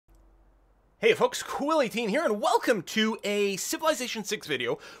Hey folks, CQUI here, and welcome to a Civilization 6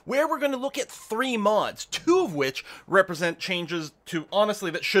 video where we're going to look at 3 mods, 2 of which represent changes to,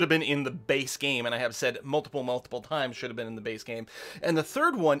 honestly, that should have been in the base game, and I have said multiple times should have been in the base game. And the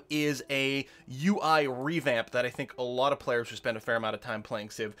third one is a UI revamp that I think a lot of players who spend a fair amount of time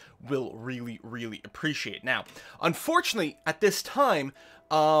playing Civ will really appreciate. Now, unfortunately, at this time,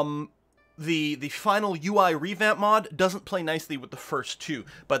 the final UI revamp mod doesn't play nicely with the first 2,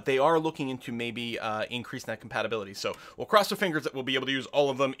 but they are looking into maybe increasing that compatibility. So we'll cross our fingers that we'll be able to use all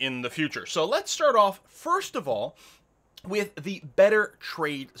of them in the future. So let's start off, first of all, with the Better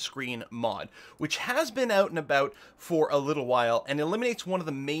Trade Screen mod, which has been out and about for a little while and eliminates one of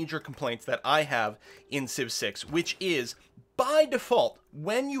the major complaints that I have in Civ 6, which is, by default,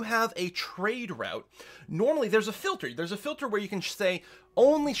 when you have a trade route, normally there's a filter. There's a filter where you can say,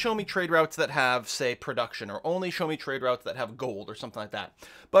 only show me trade routes that have, say, production, or only show me trade routes that have gold, or something like that.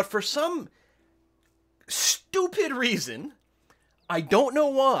 But for some stupid reason, I don't know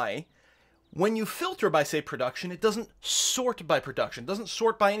why, when you filter by, say, production, it doesn't sort by production. It doesn't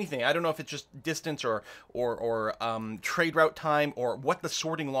sort by anything. I don't know if it's just distance or trade route time or what the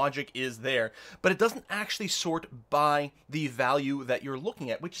sorting logic is there, but it doesn't actually sort by the value that you're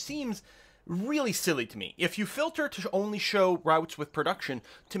looking at, which seems really silly to me. If you filter to only show routes with production,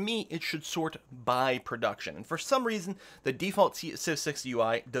 to me, it should sort by production. And for some reason, the default Civ 6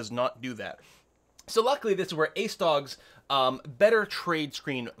 UI does not do that. So luckily, this is where Acedog's Better Trade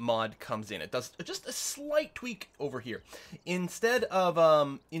Screen mod comes in. It does just a slight tweak over here. Instead of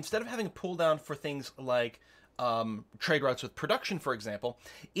having a pull down for things like trade routes with production, for example,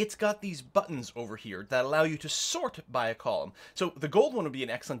 it's got these buttons over here that allow you to sort by a column. So the gold one would be an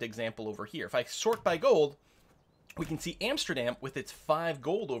excellent example over here. If I sort by gold, we can see Amsterdam, with its 5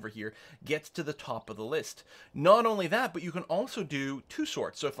 gold over here, gets to the top of the list. Not only that, but you can also do 2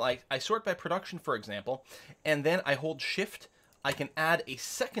 sorts. So if I sort by production, for example, and then I hold shift, I can add a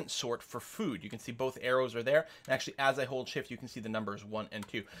second sort for food. You can see both arrows are there. And actually, as I hold shift, you can see the numbers 1 and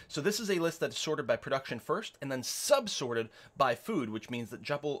 2. So this is a list that's sorted by production first, and then sub-sorted by food, which means that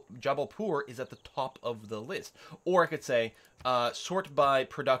Jabalpur is at the top of the list. Or I could say, sort by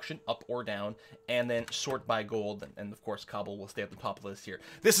production, up or down, and then sort by gold, and of course Kabul will stay at the top of the list here.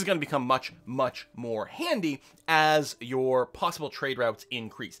 This is going to become much more handy as your possible trade routes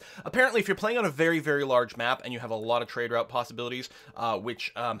increase. Apparently, if you're playing on a very large map and you have a lot of trade route possibilities,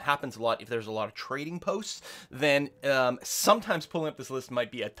 which happens a lot if there's a lot of trading posts, then sometimes pulling up this list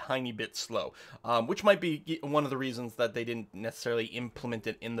might be a tiny bit slow, which might be one of the reasons that they didn't necessarily implement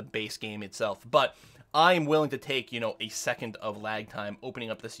it in the base game itself. But I am willing to take, a second of lag time opening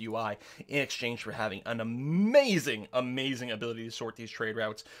up this UI in exchange for having an amazing ability to sort these trade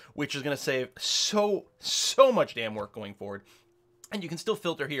routes, which is going to save so much damn work going forward. And you can still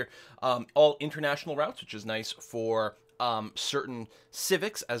filter here all international routes, which is nice for certain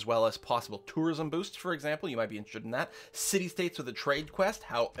civics, as well as possible tourism boosts, for example. You might be interested in that. City-states with a trade quest,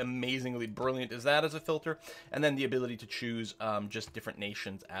 how amazingly brilliant is that as a filter? And then the ability to choose just different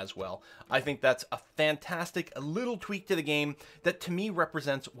nations as well. I think that's a fantastic little tweak to the game that, to me,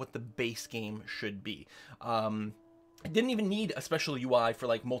 represents what the base game should be. It didn't even need a special UI for,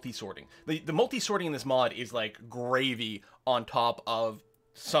 like, multi-sorting. The multi-sorting in this mod is, like, gravy on top of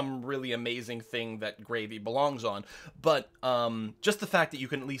some really amazing thing that gravy belongs on, but just the fact that you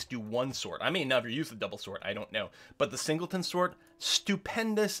can at least do 1 sort. I may never use the double sort, I don't know, but the singleton sort,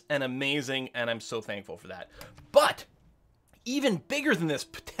 stupendous and amazing, and I'm so thankful for that. But even bigger than this,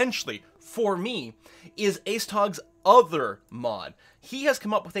 potentially, for me, is Acedog's other mod. He has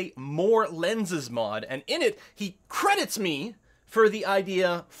come up with a More Lenses mod, and in it, he credits me for the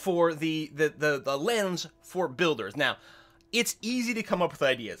idea for the lens for builders. Now, it's easy to come up with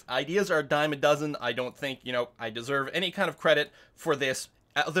ideas. Ideas are a dime a dozen. I don't think, I deserve any kind of credit for this,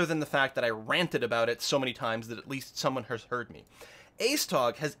 other than the fact that I ranted about it so many times that at least someone has heard me.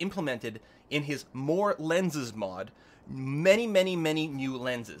 Acedog has implemented in his More Lenses mod many new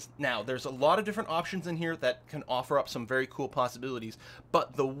lenses. Now, there's a lot of different options in here that can offer up some very cool possibilities,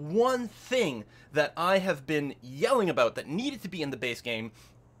 but the one thing that I have been yelling about that needed to be in the base game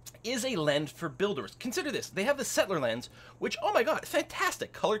is a lens for builders. Consider this. They have the settler lens, which, oh my god,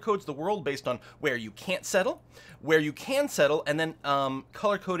 fantastic. Color codes the world based on where you can't settle, where you can settle, and then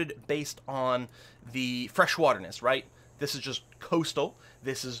color coded based on the freshwaterness, right? This is just coastal.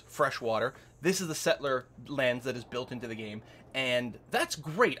 This is freshwater. This is the settler lens that is built into the game, and that's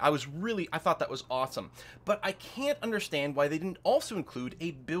great. I thought that was awesome. But I can't understand why they didn't also include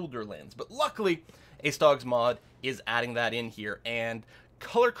a builder lens. But luckily, Acedog's mod is adding that in here, and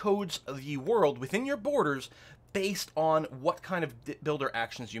color codes the world within your borders based on what kind of builder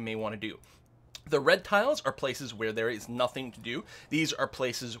actions you may want to do. The red tiles are places where there is nothing to do. These are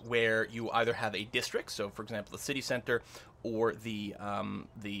places where you either have a district, so for example, the city center or the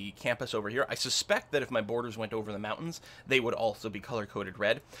campus over here. I suspect that if my borders went over the mountains, they would also be color-coded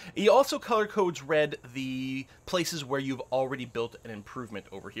red. He also color-codes red the places where you've already built an improvement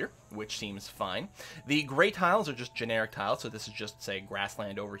over here, which seems fine. The gray tiles are just generic tiles, so this is just, say,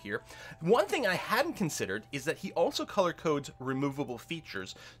 grassland over here. One thing I hadn't considered is that he also color-codes removable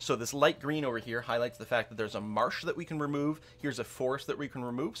features. So this light green over here highlights the fact that there's a marsh that we can remove. Here's a forest that we can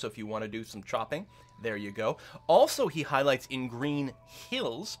remove, so if you want to do some chopping, there you go. Also, he highlights in green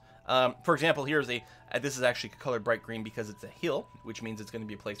hills. For example, here's this is actually colored bright green because it's a hill, which means it's going to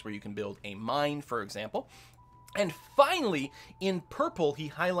be a place where you can build a mine, for example. And finally, in purple, he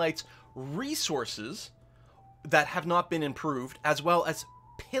highlights resources that have not been improved, as well as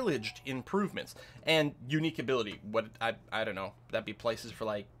pillaged improvements and unique ability. What I don't know. That'd be places for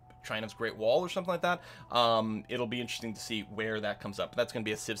like China's Great Wall or something like that. It'll be interesting to see where that comes up. That's going to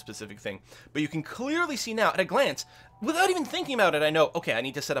be a Civ-specific thing. But you can clearly see now, at a glance, without even thinking about it, I know, okay, I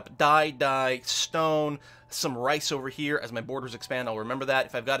need to set up dye, stone, some rice over here. As my borders expand, I'll remember that.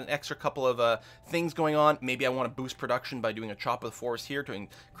 If I've got an extra couple of things going on, maybe I want to boost production by doing a chop of the forest here to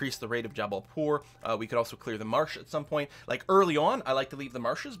increase the rate of Jabalpur. We could also clear the marsh at some point. Like early on, I like to leave the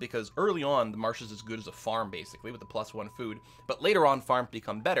marshes because early on, the marsh is as good as a farm, basically, with the +1 food. But later on, farms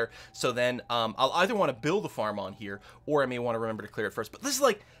become better. So then I'll either want to build a farm on here, or I may want to remember to clear it first. But this is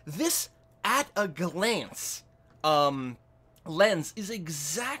like, this at a glance lens is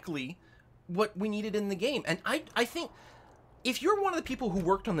exactly what we needed in the game. And I think if you're one of the people who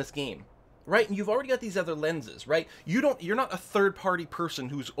worked on this game, right, and you've already got these other lenses, right, you're not a third-party person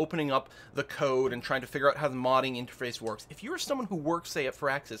who's opening up the code and trying to figure out how the modding interface works. If you're someone who works, say, at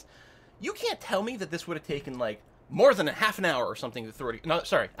Firaxis, you can't tell me that this would have taken, like, more than a half an hour or something to throw it. No,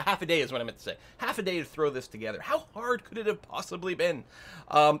 sorry, a half a day is what I meant to say. Half a day to throw this together. How hard could it have possibly been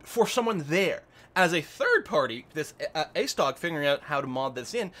for someone there? As a third party, this ASTOG figuring out how to mod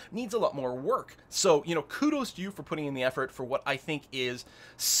this in needs a lot more work. So, you know, kudos to you for putting in the effort for what I think is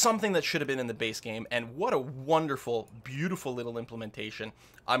something that should have been in the base game. And what a wonderful, beautiful little implementation.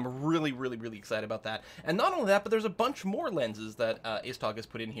 I'm really, really, really excited about that. And not only that, but there's a bunch more lenses that ASTOG has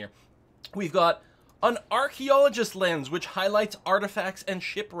put in here. We've got an archaeologist lens, which highlights artifacts and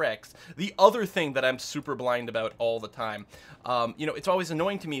shipwrecks. The other thing that I'm super blind about all the time. You know, it's always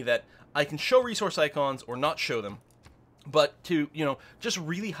annoying to me that I can show resource icons or not show them, but to, you know, just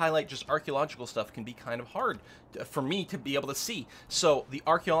really highlight just archaeological stuff can be kind of hard for me to be able to see. So the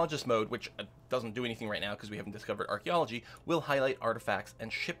archaeologist mode, which doesn't do anything right now because we haven't discovered archaeology, will highlight artifacts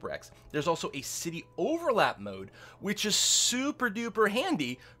and shipwrecks. There's also a city overlap mode, which is super duper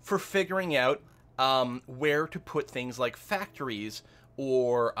handy for figuring out where to put things like factories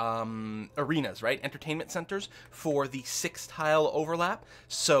or arenas, right? Entertainment centers for the 6-tile overlap.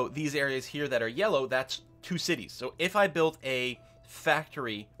 So these areas here that are yellow, that's 2 cities. So if I built a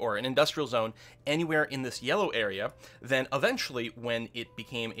factory or an industrial zone anywhere in this yellow area, then eventually when it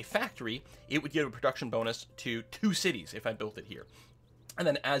became a factory, it would give a production bonus to 2 cities if I built it here. And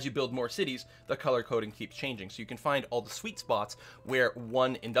then as you build more cities, the color coding keeps changing. So you can find all the sweet spots where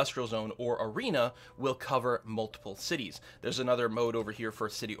one industrial zone or arena will cover multiple cities. There's another mode over here for a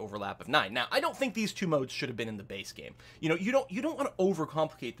city overlap of 9. Now, I don't think these 2 modes should have been in the base game. You know, you don't want to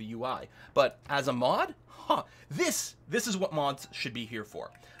overcomplicate the UI, but as a mod, this is what mods should be here for.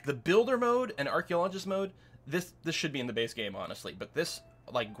 The builder mode and archaeologist mode, this should be in the base game, honestly, but this,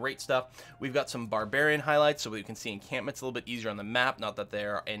 like, great stuff. We've got some barbarian highlights so we can see encampments a little bit easier on the map. Not that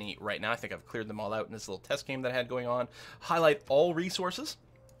there are any right now. I think I've cleared them all out in this little test game that I had going on. Highlight all resources,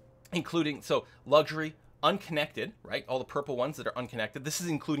 including, so luxury, unconnected, right? All the purple ones that are unconnected. This is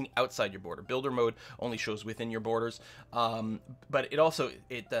including outside your border. Builder mode only shows within your borders. But it also,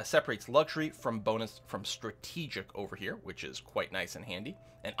 separates luxury from bonus from strategic over here, which is quite nice and handy.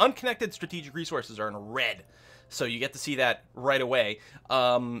 And unconnected strategic resources are in red. So you get to see that right away.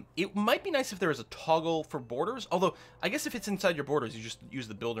 It might be nice if there was a toggle for borders, although I guess if it's inside your borders, you just use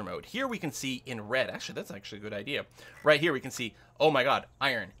the builder mode. Here we can see in red. Actually, that's actually a good idea. Right here we can see, oh my god,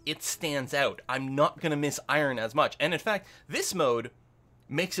 iron. It stands out. I'm not going to miss iron as much. And in fact, this mode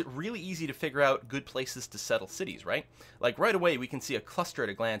makes it really easy to figure out good places to settle cities, right? Like right away we can see a cluster at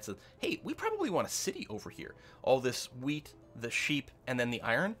a glance of, hey, we probably want a city over here. All this wheat, the sheep, and then the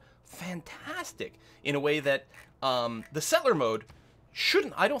iron. Fantastic, in a way that the settler mode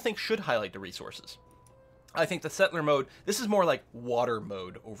I don't think should highlight the resources. I think the settler mode, this is more like water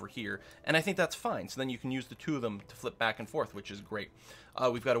mode over here, and I think that's fine. So then you can use the 2 of them to flip back and forth, which is great.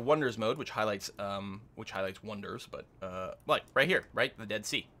 We've got a wonders mode, which highlights wonders, but like right here, right, the Dead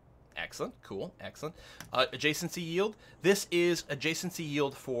Sea. Excellent. Cool. Excellent. Adjacency yield. This is adjacency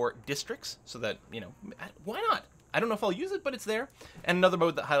yield for districts, so that, you know, why not? I don't know if I'll use it, but it's there. And another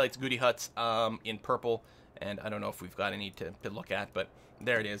mode that highlights goody huts in purple. And I don't know if we've got any to look at, but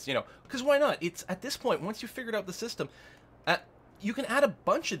there it is. You know, because why not? It's at this point, once you've figured out the system, you can add a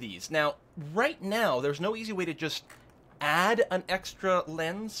bunch of these. Now, right now, there's no easy way to just add an extra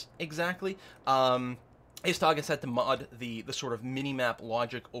lens exactly. Astogus had to mod the sort of mini-map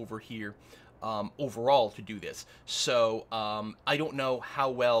logic over here overall to do this. So I don't know how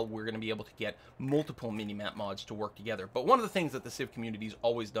well we're going to be able to get multiple mini-map mods to work together. But one of the things that the Civ community's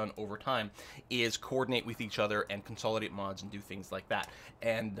always done over time is coordinate with each other and consolidate mods and do things like that.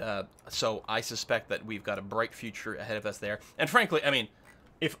 And so I suspect that we've got a bright future ahead of us there. And frankly, I mean,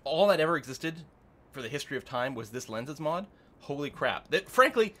 if all that ever existed for the history of time was this lenses mod, holy crap.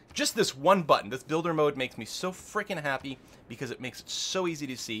 Frankly, just this one button, this builder mode, makes me so freaking happy because it makes it so easy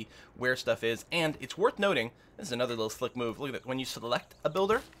to see where stuff is. And it's worth noting, this is another little slick move. Look at that. When you select a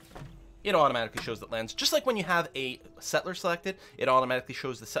builder, it automatically shows that lens. Just like when you have a settler selected, it automatically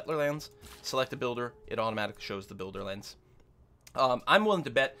shows the settler lens. Select a builder, it automatically shows the builder lens. I'm willing to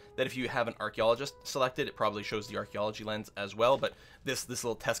bet that if you have an archaeologist selected, it probably shows the archaeology lens as well, but this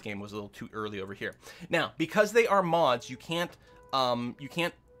little test game was a little too early over here. Now, because they are mods, you can't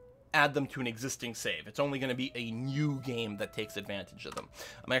add them to an existing save. It's only going to be a new game that takes advantage of them.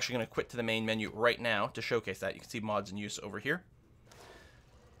 I'm actually going to quit to the main menu right now to showcase that. You can see mods in use over here.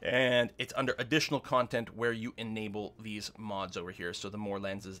 And it's under additional content where you enable these mods over here. So the more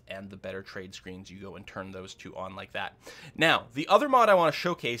lenses and the better trade screens, you go and turn those two on like that. Now, the other mod I want to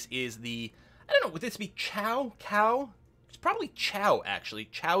showcase is the, I don't know, would this be Cow? It's probably Chow, actually.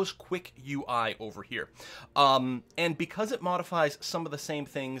 Chow's Quick UI over here. And because it modifies some of the same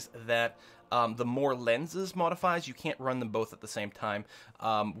things that the more lenses modifies, you can't run them both at the same time.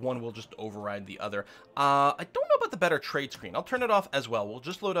 One will just override the other. I don't know about the better trade screen. I'll turn it off as well. We'll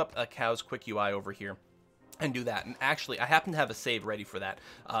just load up a Cow's Quick UI over here and do that. And actually, I happen to have a save ready for that.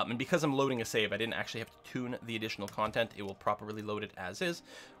 And because I'm loading a save, I didn't actually have to tune the additional content. It will properly load it as is.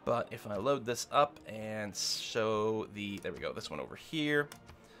 But if I load this up and show there we go, this one over here.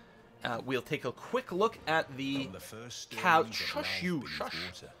 We'll take a quick look at the Cow. Shush you, shush.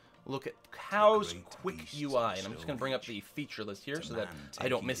 Look at Cow's Quick UI, and I'm just going to bring up the feature list here so that I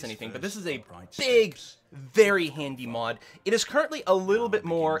don't miss anything. But this is a big, very handy mod. It is currently a little bit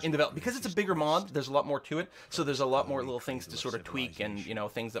more in development. Because it's a bigger mod, there's a lot more to it, so there's a lot more little things to sort of tweak and, you know,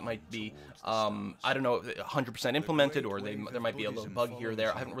 things that might be, I don't know, 100% implemented, or there might be a little bug here or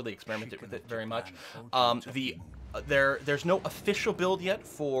there. I haven't really experimented with it very much. There's no official build yet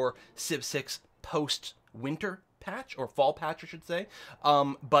for Civ 6 post-winter patch, or fall patch I should say,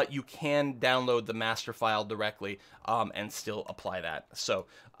 but you can download the master file directly and still apply that. So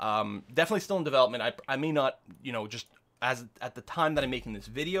definitely still in development. I may not, you know, just as at the time that I'm making this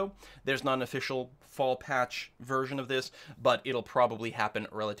video, there's not an official fall patch version of this, but it'll probably happen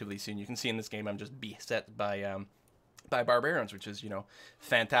relatively soon. You can see in this game I'm just beset by barbarians, which is, you know,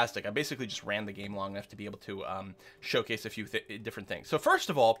 fantastic. I basically just ran the game long enough to be able to showcase a few different things. So first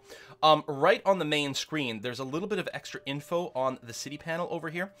of all, right on the main screen, there's a little bit of extra info on the city panel over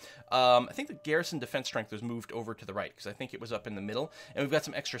here. I think the garrison defense strength was moved over to the right because I think it was up in the middle. And we've got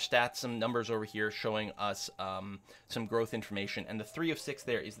some extra stats, some numbers over here showing us some growth information. And the 3 of 6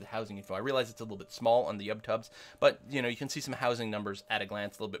 there is the housing info. I realize it's a little bit small on the UBTUBs, but, you know, you can see some housing numbers at a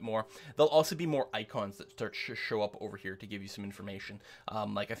glance a little bit more. There'll also be more icons that start to show up over here to give you some information.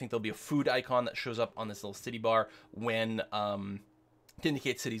 Like I think there'll be a food icon that shows up on this little city bar when to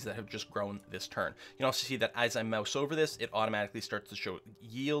indicate cities that have just grown this turn. You can also see that as I mouse over this, it automatically starts to show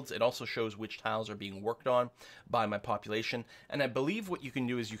yields. It also shows which tiles are being worked on by my population. And I believe what you can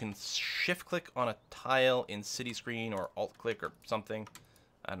do is you can shift click on a tile in city screen, or alt click or something.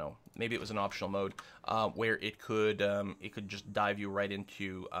 I don't know, maybe it was an optional mode where it could just dive you right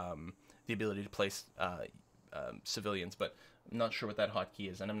into the ability to place civilians, but I'm not sure what that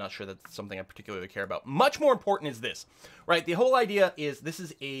hotkey is, and I'm not sure that's something I particularly care about. Much more important is this, right? The whole idea is this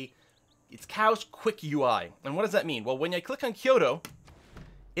is it's Cow's Quick UI. And what does that mean? Well, when I click on Kyoto,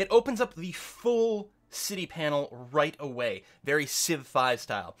 it opens up the full city panel right away. Very Civ 5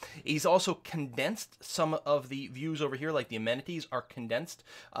 style. He's also condensed some of the views over here, like the amenities are condensed.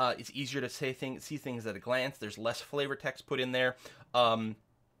 It's easier to see things at a glance. There's less flavor text put in there.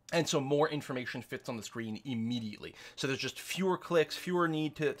 And so more information fits on the screen immediately. So there's just fewer clicks, fewer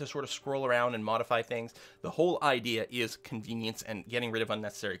need to sort of scroll around and modify things. The whole idea is convenience and getting rid of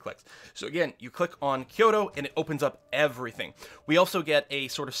unnecessary clicks. So again, you click on Kyoto and it opens up everything. We also get a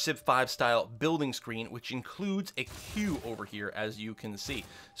sort of Civ 5 style building screen, which includes a queue over here, as you can see.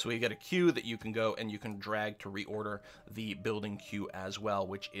 So we get a queue that you can go and you can drag to reorder the building queue as well,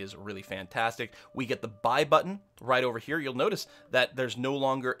 which is really fantastic. We get the buy button right over here. You'll notice that there's no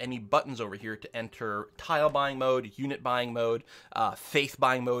longer any buttons over here to enter tile buying mode, unit buying mode, faith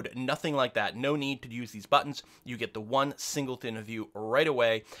buying mode, nothing like that. No need to use these buttons. You get the one singleton view right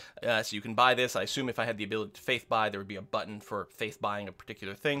away. So you can buy this. I assume if I had the ability to faith buy, there would be a button for faith buying a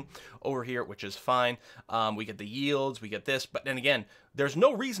particular thing over here, which is fine. We get the yields, we get this, but then again, there's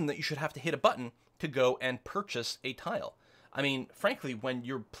no reason that you should have to hit a button to go and purchase a tile. I mean, frankly, when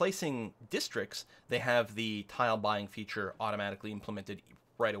you're placing districts, they have the tile buying feature automatically implemented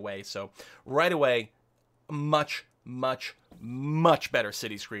right away. So right away, much better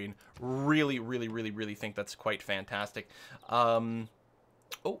city screen. Really think that's quite fantastic.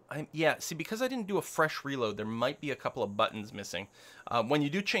 Yeah, see, because I didn't do a fresh reload, there might be a couple of buttons missing. When you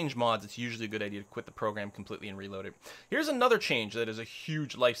do change mods, it's usually a good idea to quit the program completely and reload it. Here's another change that is a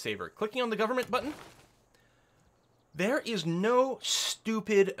huge lifesaver. Clicking on the government button, there is no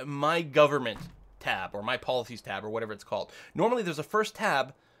stupid My Government tab or My Policies tab or whatever it's called. Normally there's a first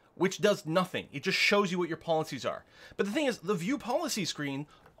tab which does nothing. It just shows you what your policies are. But the thing is, the View Policy screen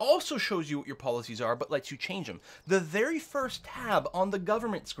also shows you what your policies are, but lets you change them. The very first tab on the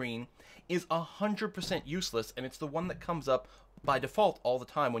government screen is 100% useless, and it's the one that comes up by default all the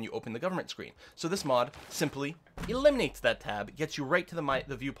time when you open the government screen. So this mod simply eliminates that tab, gets you right to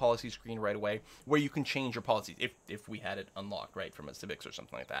the View Policy screen right away, where you can change your policies, if we had it unlocked, right, from a Civics or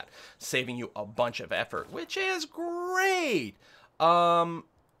something like that, saving you a bunch of effort, which is great. Ooh,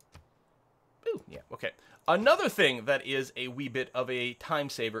 yeah, okay. Another thing that is a wee bit of a time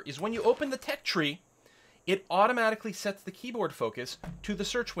saver is when you open the tech tree, it automatically sets the keyboard focus to the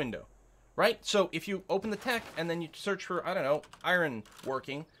search window, right? So if you open the tech and then you search for, I don't know, iron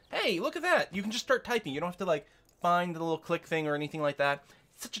working, hey, look at that. You can just start typing. You don't have to, like, find the little click thing or anything like that.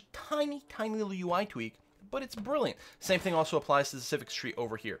 It's such a tiny little UI tweak, but it's brilliant. Same thing also applies to the Civics tree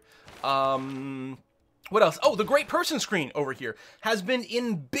over here. What else? Oh, the Great Person screen over here has been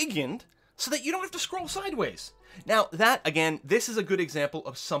embiggened so that you don't have to scroll sideways. Now, that, again, this is a good example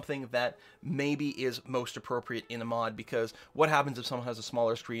of something that maybe is most appropriate in a mod, because what happens if someone has a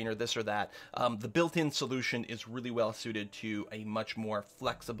smaller screen or this or that? The built-in solution is really well suited to a much more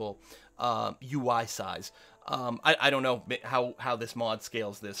flexible UI size. I don't know how this mod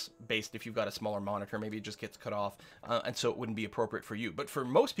scales this based if you've got a smaller monitor. Maybe it just gets cut off, and so it wouldn't be appropriate for you. But for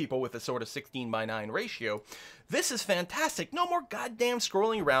most people with a sort of 16:9 ratio, this is fantastic. No more goddamn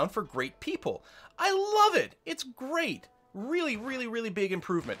scrolling around for great people. I love it. It's great. Really big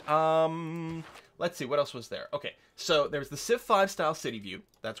improvement. Let's see, what else was there? Okay, so there's the Civ 5 style city view.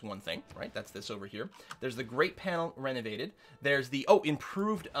 That's one thing, right? That's this over here. There's the Great Panel renovated. There's the,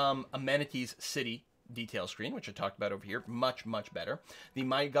 improved amenities city detail screen, which I talked about over here. Much better. The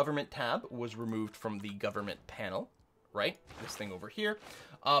My Government tab was removed from the government panel, right? This thing over here.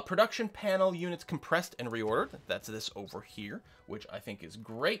 Production panel units compressed and reordered. That's this over here, which I think is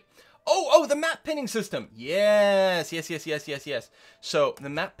great. Oh, the map pinning system. Yes. So the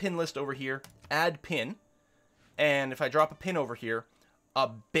map pin list over here, add pin. And if I drop a pin over here, a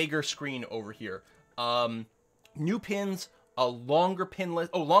bigger screen over here. New pins, a longer pin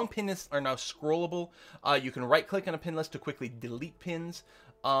list. Oh, long pin lists are now scrollable. You can right click on a pin list to quickly delete pins.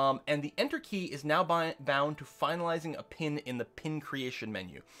 And the enter key is now bound to finalizing a pin in the pin creation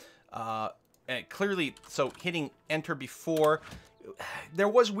menu. And clearly, so hitting enter before, there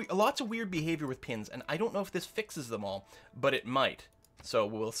was lots of weird behavior with pins, and I don't know if this fixes them all, but it might. So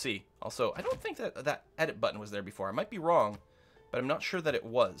we'll see. Also, I don't think that edit button was there before. I might be wrong, but I'm not sure that it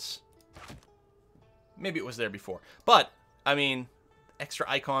was. Maybe it was there before. But, I mean, extra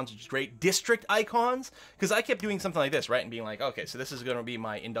icons, which is great. District icons, because I kept doing something like this, right? And being like, okay, so this is going to be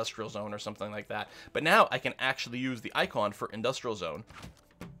my industrial zone or something like that. But now I can actually use the icon for industrial zone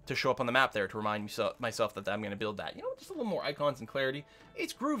to show up on the map there to remind myself that I'm going to build that. You know, just a little more icons and clarity.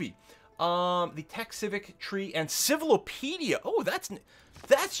 It's groovy. The Tech Civic tree and Civilopedia. Oh,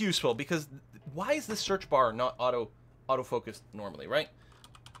 that's useful, because why is this search bar not auto-focused normally, right?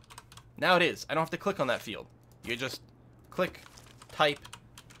 Now it is. I don't have to click on that field. You just click, type,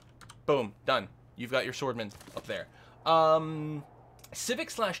 boom, done. You've got your swordman up there.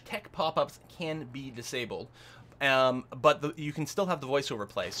 Civic/tech pop-ups can be disabled. But you can still have the voiceover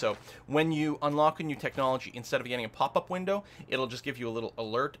play. So when you unlock a new technology, instead of getting a pop-up window, it'll just give you a little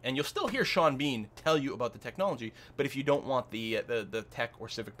alert, and you'll still hear Sean Bean tell you about the technology. But if you don't want the tech or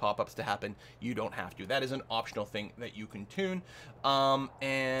civic pop-ups to happen, you don't have to. That is an optional thing that you can tune.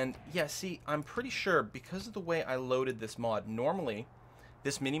 And yeah, see, I'm pretty sure because of the way I loaded this mod, normally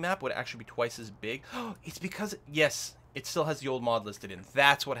this minimap would actually be twice as big. It's because, yes, it still has the old mod listed in.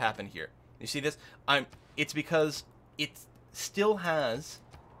 That's what happened here. You see this? It's because it still has,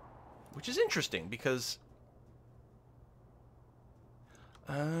 which is interesting because,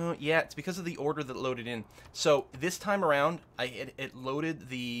 yeah, it's because of the order that loaded in. So this time around, it loaded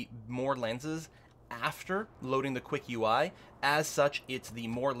the more lenses after loading the CQUI. As such, it's the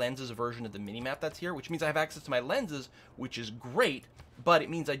more lenses version of the minimap that's here, which means I have access to my lenses, which is great, but it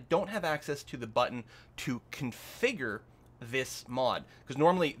means I don't have access to the button to configure this mod, because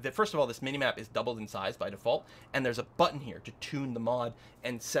normally, first of all, this minimap is doubled in size by default, and there's a button here to tune the mod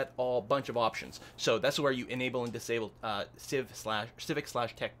and set all bunch of options. So that's where you enable and disable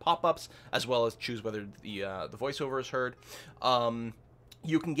civic/tech pop-ups, as well as choose whether the voiceover is heard.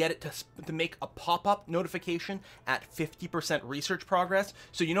 You can get it to make a pop-up notification at 50% research progress.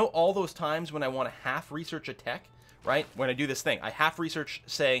 So you know all those times when I want to half research a tech, right? When I do this thing, I half research,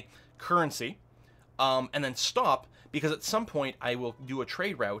 say, currency, and then stop, because at some point I will do a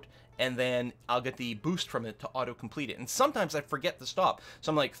trade route, and then I'll get the boost from it to auto-complete it. And sometimes I forget to stop.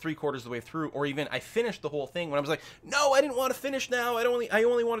 So I'm like 3/4 of the way through, or even I finished the whole thing when I was like, no, I didn't want to finish now. I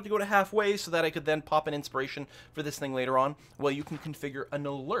only wanted to go to halfway so that I could then pop an inspiration for this thing later on. Well, you can configure an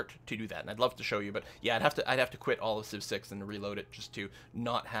alert to do that, and I'd love to show you, but yeah, I'd have to quit all of Civ 6 and reload it just to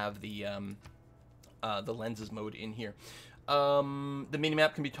not have the lenses mode in here. The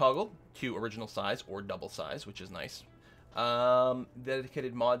minimap can be toggled to original size or double size, which is nice.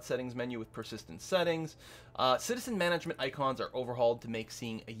 Dedicated mod settings menu with persistent settings. Citizen management icons are overhauled to make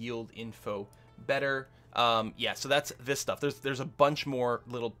seeing a yield info better. Yeah, so that's this stuff. There's a bunch more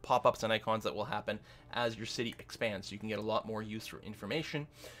little pop-ups and icons that will happen as your city expands, so you can get a lot more use for information.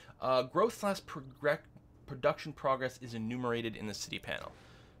 Growth/production progress is enumerated in the city panel.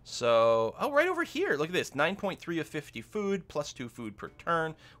 So, oh, right over here, look at this, 9.3 of 50 food, plus 2 food per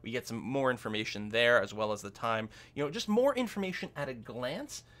turn. We get some more information there, as well as the time. You know, just more information at a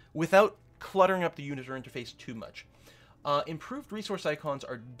glance without cluttering up the user interface too much. Improved resource icons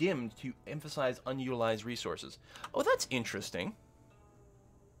are dimmed to emphasize unutilized resources. Oh, that's interesting.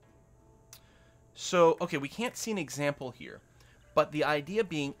 So, okay, we can't see an example here. But the idea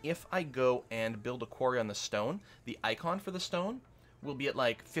being, if I go and build a quarry on the stone, the icon for the stone will be at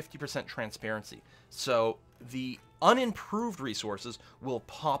like 50% transparency. So the unimproved resources will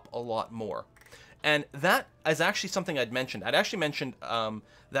pop a lot more. And that is actually something I'd mentioned. I'd actually mentioned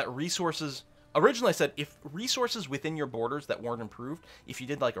that resources, originally I said if resources within your borders that weren't improved, if you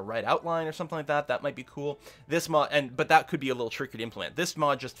did like a red outline or something like that, that might be cool. This mod, but that could be a little tricky to implement. This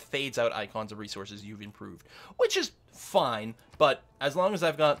mod just fades out icons of resources you've improved, which is fine, but as long as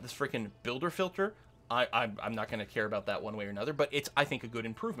I've got this freaking builder filter, I'm not going to care about that one way or another, but it's, I think, a good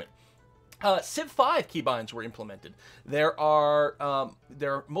improvement. Civ 5 keybinds were implemented. There are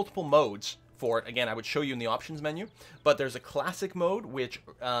multiple modes for it. Again, I would show you in the options menu, but there's a classic mode, which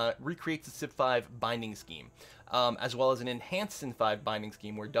recreates the Civ 5 binding scheme, as well as an enhanced Civ 5 binding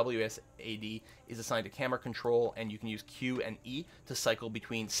scheme where WSAD is assigned to camera control, and you can use Q and E to cycle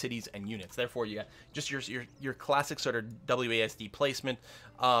between cities and units. Therefore, you got just your classic sort of WASD placement,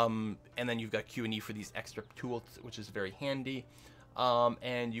 and then you've got Q and E for these extra tools, which is very handy.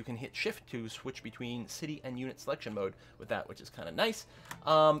 And you can hit shift to switch between city and unit selection mode with that, which is kind of nice.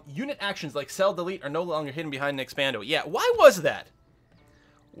 Unit actions like cell delete are no longer hidden behind an expando. Yeah, why was that?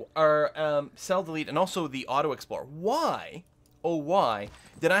 Or cell delete and also the auto explore. Why? Oh, why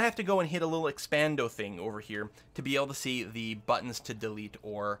did I have to go and hit a little expando thing over here to be able to see the buttons to delete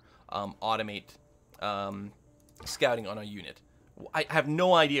or automate scouting on a unit? I have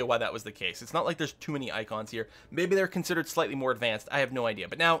no idea why that was the case. It's not like there's too many icons here. Maybe they're considered slightly more advanced. I have no idea.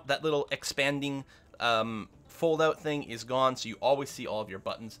 But now that little expanding fold-out thing is gone, so you always see all of your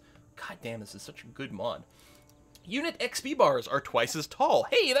buttons. God damn, this is such a good mod. Unit XP bars are twice as tall.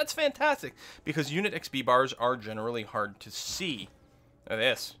 Hey, that's fantastic, because unit XP bars are generally hard to see.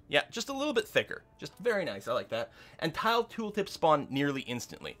 This. Yeah, just a little bit thicker. Just very nice. I like that. And tile tooltips spawn nearly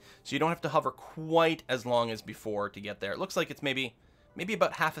instantly, so you don't have to hover quite as long as before to get there. It looks like it's maybe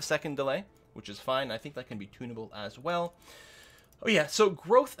about half a second delay, which is fine. I think that can be tunable as well. Oh yeah, so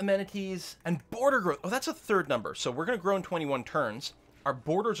growth amenities and border growth. Oh, that's a third number. So we're going to grow in 21 turns. our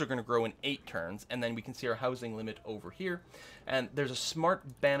borders are going to grow in 8 turns, and then we can see our housing limit over here. And there's a smart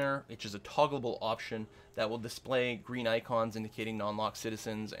banner, which is a toggleable option that will display green icons indicating non-locked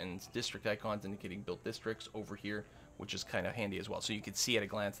citizens and district icons indicating built districts over here, which is kind of handy as well. So you can see at a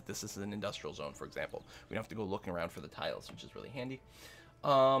glance that this is an industrial zone, for example. We don't have to go looking around for the tiles, which is really handy.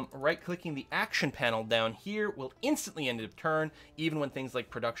 Right-clicking the action panel down here will instantly end a turn, even when things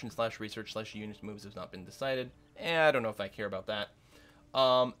like production/research/units moves has not been decided. I don't know if I care about that.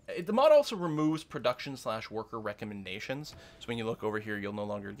 The mod also removes production/worker recommendations. So when you look over here, you'll no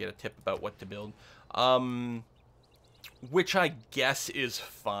longer get a tip about what to build. Which I guess is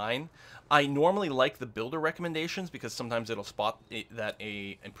fine. I normally like the builder recommendations because sometimes it'll spot that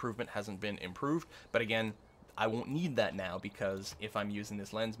a improvement hasn't been improved. But again, I won't need that now because if I'm using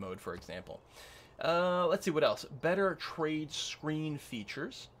this lens mode, for example. Let's see what else. Better trade screen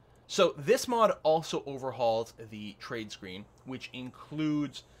features. So this mod also overhauls the trade screen, which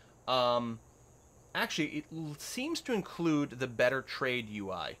includes, actually, it seems to include the Better Trade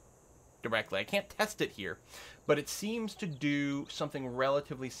UI directly. I can't test it here, but it seems to do something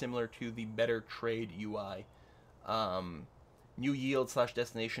relatively similar to the Better Trade UI. New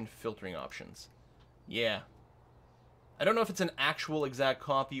yield/destination filtering options. Yeah. I don't know if it's an actual exact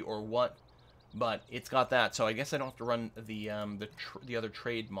copy or what, but it's got that, so I guess I don't have to run the other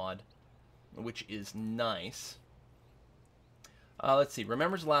trade mod, which is nice. Let's see.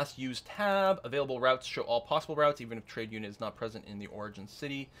 Remembers last used tab. Available routes show all possible routes, even if trade unit is not present in the origin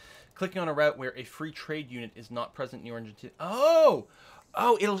city. Clicking on a route where a free trade unit is not present in the origin city. Oh,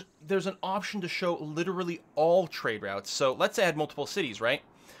 there's an option to show literally all trade routes. So let's say I had multiple cities, right?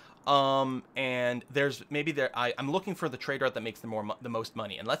 And there's maybe I'm looking for the trade route that makes the most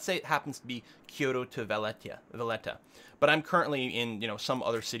money, and let's say it happens to be Kyoto to Valletta, but I'm currently in some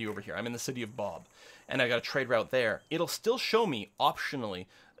other city over here. I'm in the city of Bob, and I got a trade route there. It'll still show me optionally,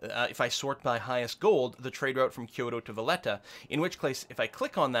 if I sort by highest gold, the trade route from Kyoto to Valletta. In which case, if I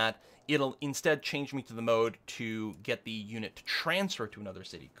click on that, it'll instead change me to the mode to get the unit to transfer to another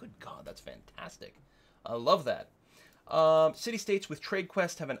city. Good God, that's fantastic! I love that. City-states with trade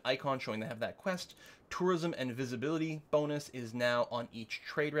quests have an icon showing they have that quest. Tourism and visibility bonus is now on each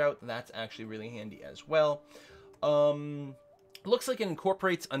trade route. That's actually really handy as well. Looks like it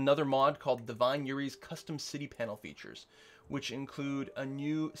incorporates another mod called Divine Yuri's custom city panel features, which include a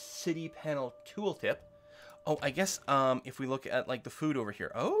new city panel tooltip. Oh, I guess if we look at like the food over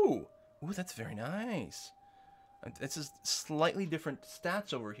here. Oh, ooh, that's very nice. This is slightly different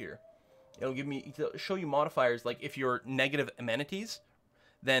stats over here. It'll show you modifiers, like if you're negative amenities,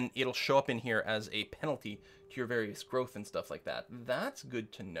 then it'll show up in here as a penalty to your various growth and stuff like that. That's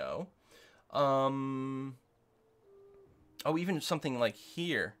good to know. Oh, even something like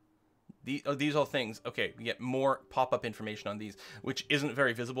here. These all things. Okay, we get more pop-up information on these, which isn't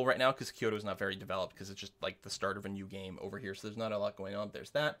very visible right now because Kyoto is not very developed because it's just like the start of a new game over here, so there's not a lot going on.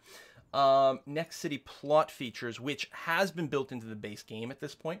 There's that. Next city plot features, which has been built into the base game at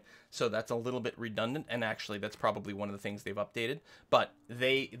this point, so that's a little bit redundant, and actually that's probably one of the things they've updated. But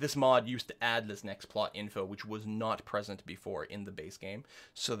this mod used to add this next plot info, which was not present before in the base game,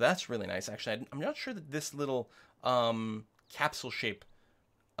 so that's really nice. Actually, I'm not sure that this little capsule shape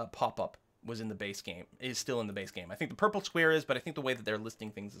pop-up was in the base game, is still in the base game. I think the purple square is, but I think the way that they're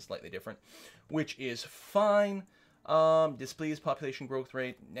listing things is slightly different, which is fine. Displays population growth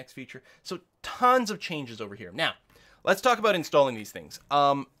rate, next feature. So tons of changes over here. Now, let's talk about installing these things.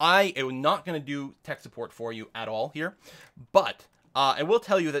 I am not going to do tech support for you at all here, but I will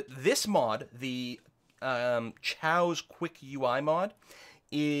tell you that this mod, the Chow's CQUI mod,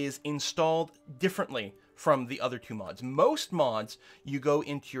 is installed differently from the other two mods. Most mods, you go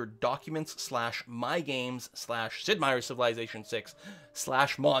into your documents/mygames/Sid Meier's Civilization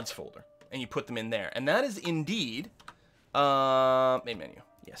 6/mods folder, and you put them in there. And that is indeed, main menu,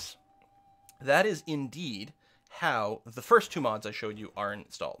 yes. That is indeed how the first two mods I showed you are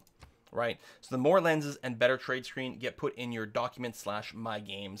installed, right? So the more lenses and better trade screen get put in your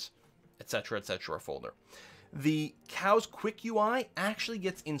documents/mygames, etc. folder. The Chow's CQUI actually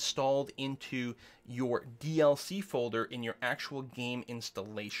gets installed into your DLC folder in your actual game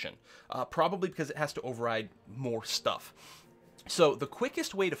installation, probably because it has to override more stuff. So the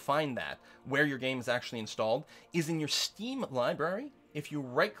quickest way to find that, where your game is actually installed, is in your Steam library. If you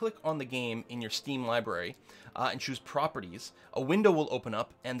right-click on the game in your Steam library and choose Properties, a window will open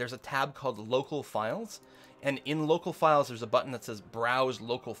up, and there's a tab called Local Files. And in Local Files, there's a button that says Browse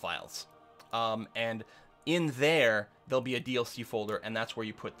Local Files. And in there, there'll be a DLC folder, and that's where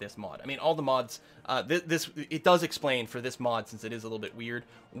you put this mod. I mean, all the mods, it does explain for this mod, since it is a little bit weird,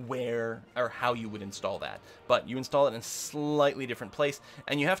 where or how you would install that. But you install it in a slightly different place,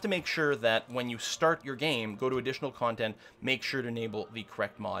 and you have to make sure that when you start your game, go to additional content, make sure to enable the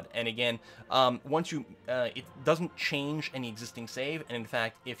correct mod. And again, once you, it doesn't change any existing save, and in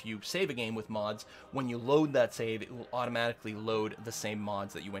fact, if you save a game with mods, when you load that save, it will automatically load the same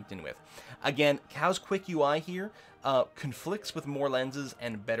mods that you went in with. Again, CQUI here conflicts with more lenses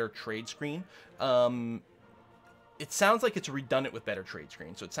and better trade screen. It sounds like it's redundant with better trade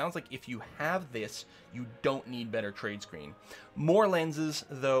screen. So it sounds like if you have this, you don't need better trade screen. More lenses,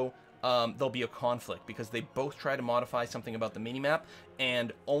 though, there'll be a conflict because they both try to modify something about the minimap,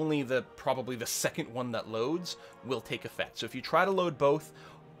 and only probably the second one that loads will take effect. So if you try to load both,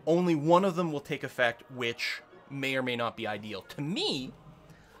 only one of them will take effect, which may or may not be ideal. To me,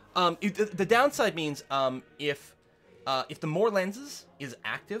 the downside means if the more lenses is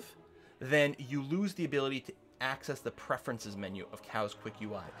active, then you lose the ability to access the preferences menu of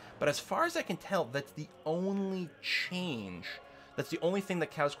CQUI. But as far as I can tell, that's the only change. That's the only thing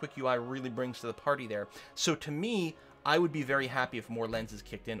that CQUI really brings to the party there. So to me, I would be very happy if more lenses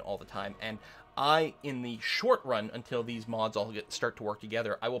kicked in all the time. And in the short run, until these mods all start to work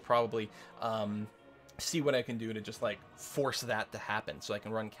together, I will probably see what I can do to just like force that to happen, so I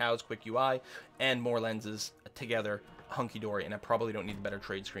can run CQUI and more lenses together hunky-dory, and I probably don't need better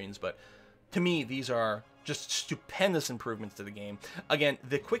trade screens, but to me, these are just stupendous improvements to the game. Again,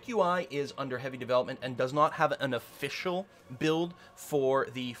 the CQUI is under heavy development and does not have an official build for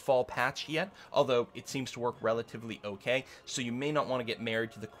the fall patch yet, although it seems to work relatively okay. So you may not want to get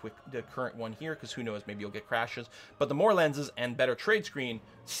married to the current one here, because who knows, maybe you'll get crashes. But the more lenses and better trade screen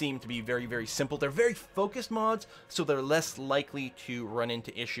seem to be very, very simple. They're very focused mods, so they're less likely to run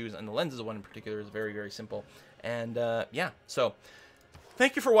into issues, and the lenses one in particular is very, very simple. And yeah, so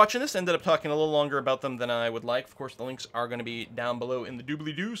thank you for watching this. Ended up talking a little longer about them than I would like. Of course, the links are going to be down below in the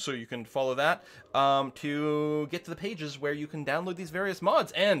doobly-doo, so you can follow that to get to the pages where you can download these various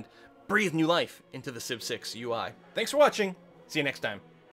mods and breathe new life into the Civ 6 UI. Thanks for watching. See you next time.